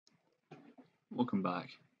welcome back.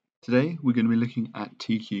 Today we're going to be looking at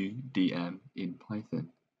Tqdm in Python,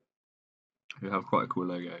 who have quite a cool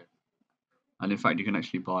logo. And in fact you can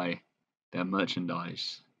actually buy their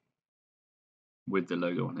merchandise with the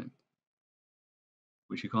logo on it,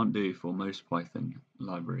 which you can't do for most Python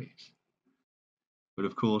libraries. But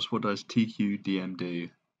of course, what does Tqdm do?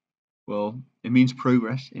 Well, it means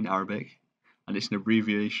progress in Arabic, and it's an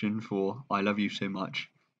abbreviation for I love you so much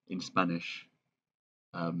in Spanish.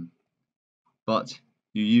 But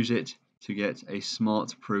you use it to get a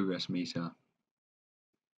smart progress meter,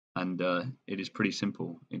 and it is pretty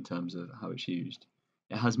simple in terms of how it's used.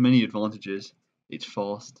 It has many advantages. It's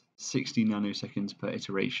fast, 60 nanoseconds per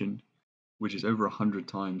iteration, which is over 100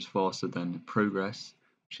 times faster than progress,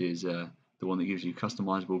 which is the one that gives you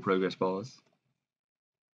customizable progress bars.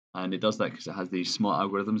 And it does that because it has these smart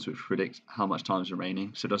algorithms which predict how much time is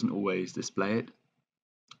remaining, so it doesn't always display it.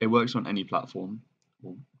 It works on any platform,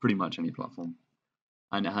 or pretty much any platform,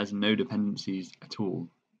 and it has no dependencies at all,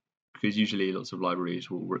 because usually lots of libraries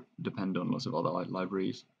will depend on lots of other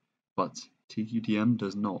libraries, but Tqdm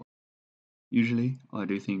does not. Usually I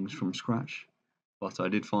do things from scratch, but I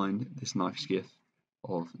did find this nice GIF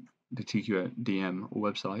of the Tqdm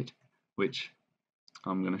website, which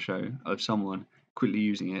I'm going to show, of someone quickly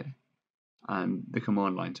using it and the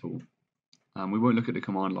command line tool. We won't look at the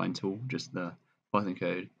command line tool, just the Python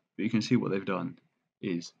code, but you can see what they've done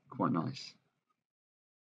is quite nice.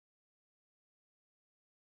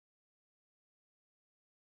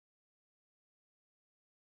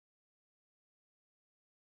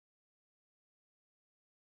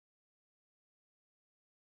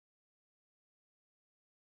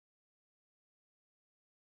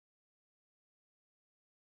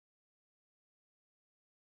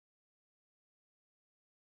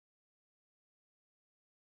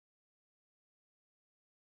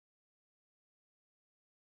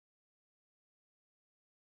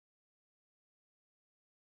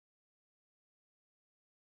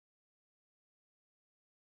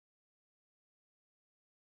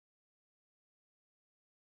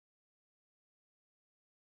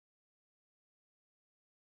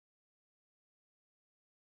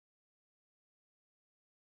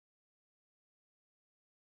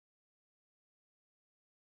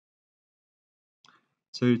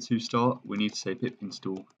 So to start, we need to say pip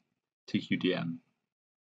install Tqdm,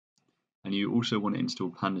 and you also want to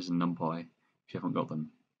install Pandas and Numpy if you haven't got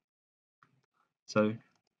them. So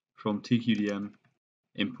from Tqdm,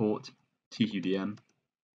 import Tqdm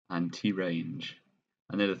and trange,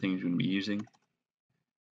 and they're the things we're going to be using.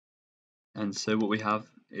 And so what we have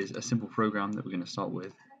is a simple program that we're going to start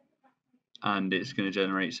with, and it's going to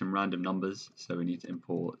generate some random numbers. So we need to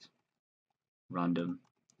import random,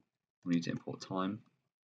 we need to import time,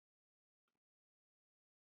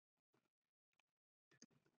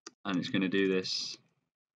 and it's going to do this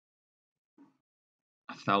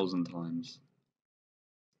 1,000 times.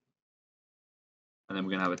 And then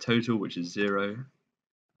we're going to have a total, which is 0,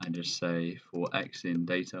 and just say for x in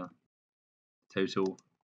data total,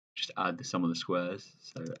 just add the sum of the squares,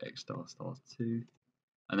 so x star star 2,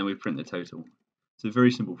 and then we print the total. It's a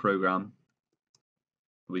very simple program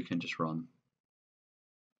we can just run,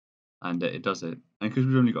 and it does it. And because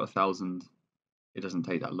we've only got 1,000, it doesn't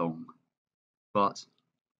take that long. But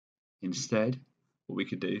instead, what we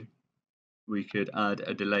could do, we could add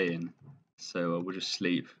a delay in, so we'll just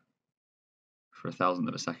sleep for 1,000th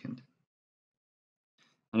of a second.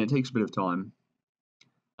 And it takes a bit of time,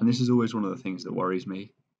 and this is always one of the things that worries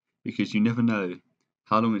me, because you never know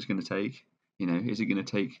how long it's going to take. You know, is it going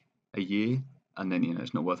to take a year, and then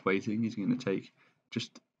it's not worth waiting? Is it going to take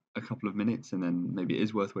just a couple of minutes, and then maybe it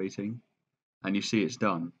is worth waiting, and you see it's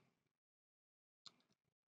done?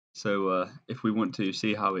 So if we want to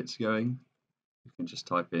see how it's going, we can just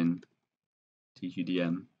type in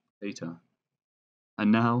Tqdm data,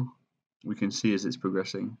 and now we can see as it's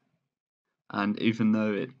progressing. And even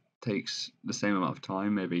though it takes the same amount of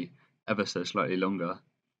time, maybe ever so slightly longer,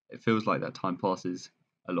 it feels like that time passes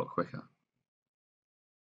a lot quicker.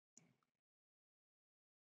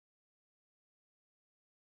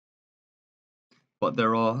 But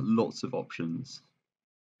there are lots of options,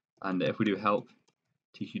 and if we do help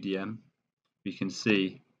Tqdm, we can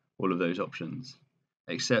see all of those options,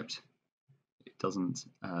 except it doesn't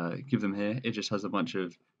give them here. It just has a bunch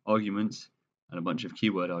of arguments and a bunch of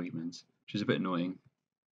keyword arguments, which is a bit annoying.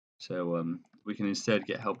 So we can instead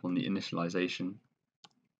get help on the initialization.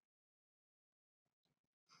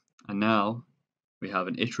 And now we have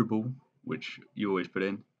an iterable, which you always put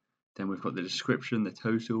in. Then we've got the description, the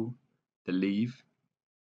total, the leave,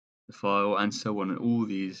 the file, and so on, and all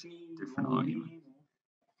these different arguments.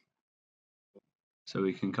 So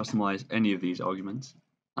we can customize any of these arguments,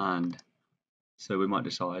 and so we might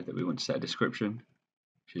decide that we want to set a description,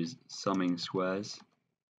 which is summing squares.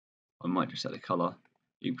 I might just set the color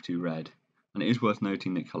equal to red. And it is worth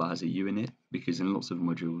noting that color has a U in it, because in lots of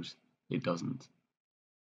modules it doesn't.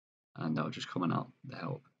 And that'll just comment out the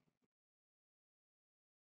help.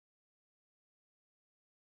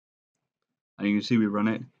 And you can see we run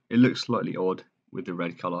it. It looks slightly odd with the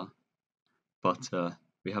red color, but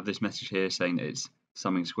we have this message here saying that it's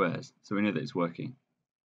summing squares, so we know that it's working.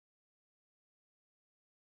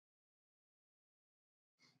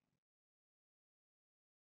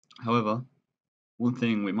 However, one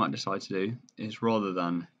thing we might decide to do is, rather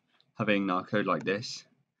than having our code like this,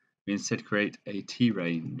 we instead create a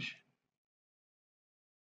T-range.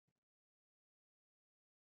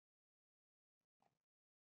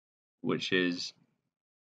 Which is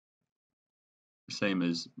the same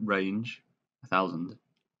as range, 1000,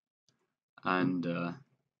 and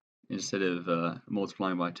instead of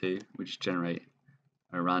multiplying by 2, we just generate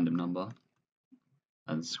a random number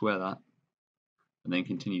and square that, and then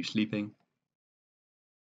continue sleeping.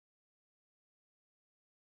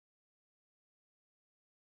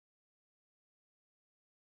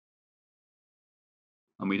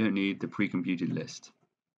 And we don't need the pre-computed list.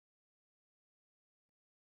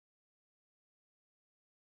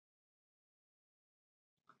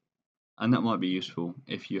 And that might be useful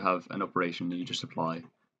if you have an operation that you just apply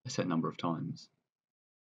a set number of times.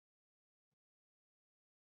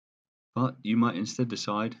 But you might instead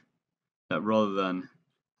decide that rather than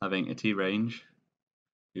having a T-range,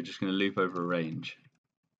 you're just going to loop over a range.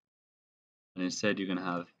 And instead you're going to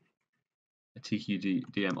have a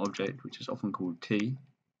Tqdm object, which is often called T.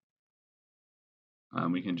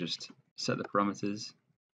 And we can just set the parameters.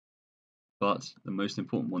 But the most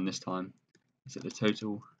important one this time is that the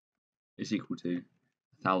total is equal to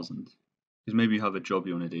 1000. Because maybe you have a job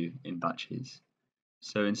you want to do in batches.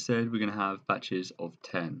 So instead we're going to have batches of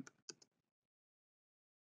 10.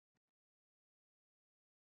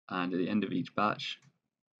 And at the end of each batch,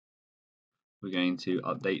 we're going to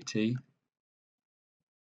update T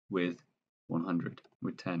with 100,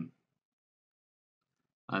 with 10.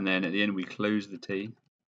 And then at the end we close the T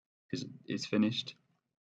because it's finished.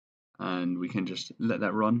 And we can just let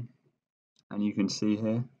that run. And you can see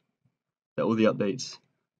here that all the updates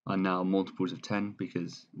are now multiples of 10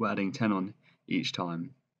 because we're adding 10 on each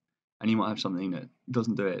time. And you might have something that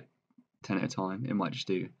doesn't do it 10 at a time. It might just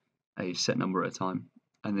do a set number at a time.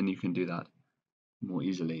 And then you can do that more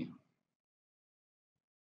easily.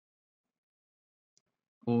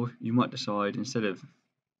 Or you might decide, instead of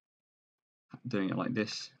doing it like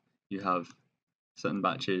this, you have certain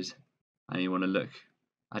batches and you want to look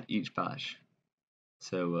at each batch.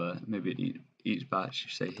 So maybe at each batch,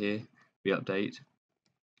 you say here, we update,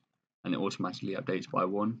 and it automatically updates by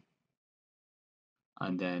 1.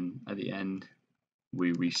 And then at the end,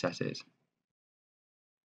 we reset it.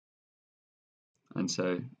 And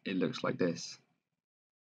so it looks like this.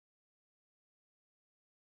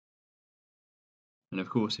 And of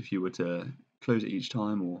course, if you were to close it each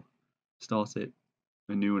time or start it,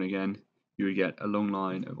 a new one again, you would get a long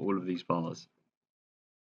line of all of these bars,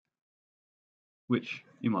 which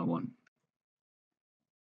you might want.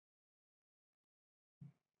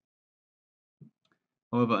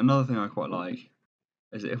 However, another thing I quite like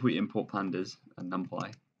is that if we import Pandas and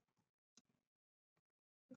Numpy,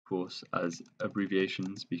 of course, as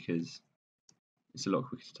abbreviations because it's a lot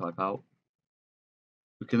quicker to type out,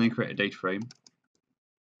 we can then create a data frame.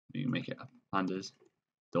 You can make it a pandas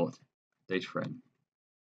dot data frame.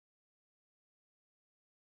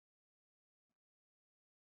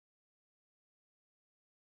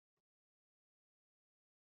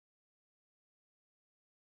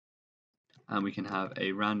 And we can have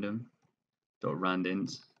a random dot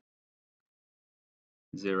randint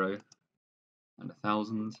 0 and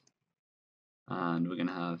 1000, and we're going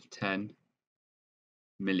to have 10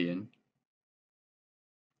 million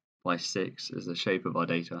by 6 as the shape of our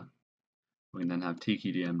data. We can then have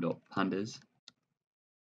tqdm.pandas,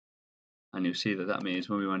 and you'll see that that means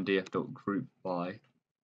when we run df.group by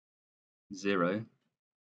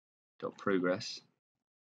 0.progress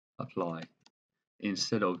apply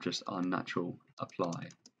instead of just our natural apply.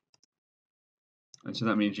 And so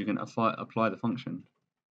that means you can apply the function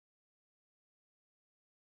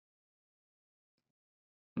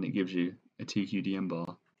and it gives you a tqdm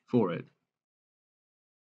bar for it.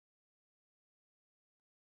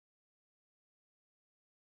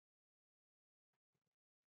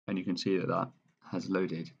 And you can see that that has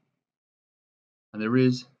loaded. And there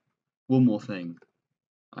is one more thing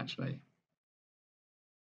actually,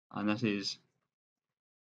 and that is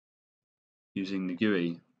using the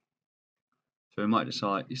GUI. So you might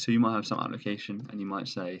have some application and you might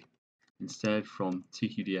say, instead from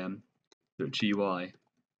Tqdm.gui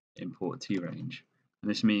import trange. And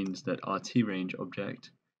this means that our trange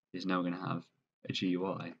object is now going to have a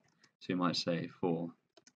GUI. So you might say for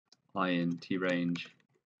I in trange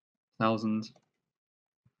 1000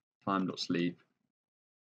 time.sleep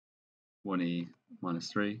 1e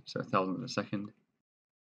minus 3, so 1000 in a second.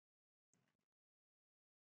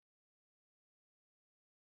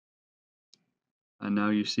 And now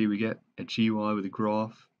you see we get a GUI with a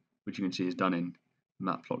graph, which you can see is done in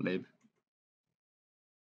matplotlib.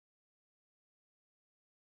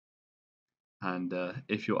 And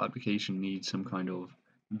if your application needs some kind of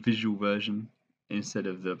visual version instead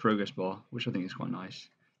of the progress bar, which I think is quite nice,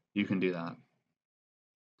 you can do that.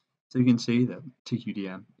 So you can see that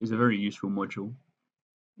Tqdm is a very useful module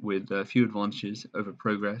with a few advantages over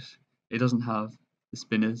progress. It doesn't have the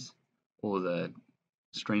spinners or the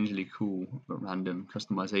strangely cool but random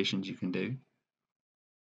customizations you can do,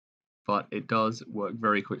 but it does work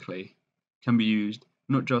very quickly. Can be used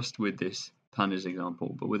not just with this Pandas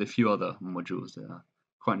example, but with a few other modules that are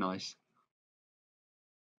quite nice,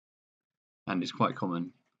 and it's quite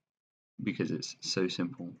common because it's so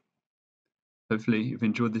simple. Hopefully you've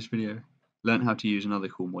enjoyed this video, learned how to use another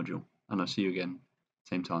cool module, and I'll see you again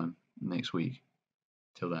same time next week.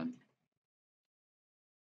 Till then.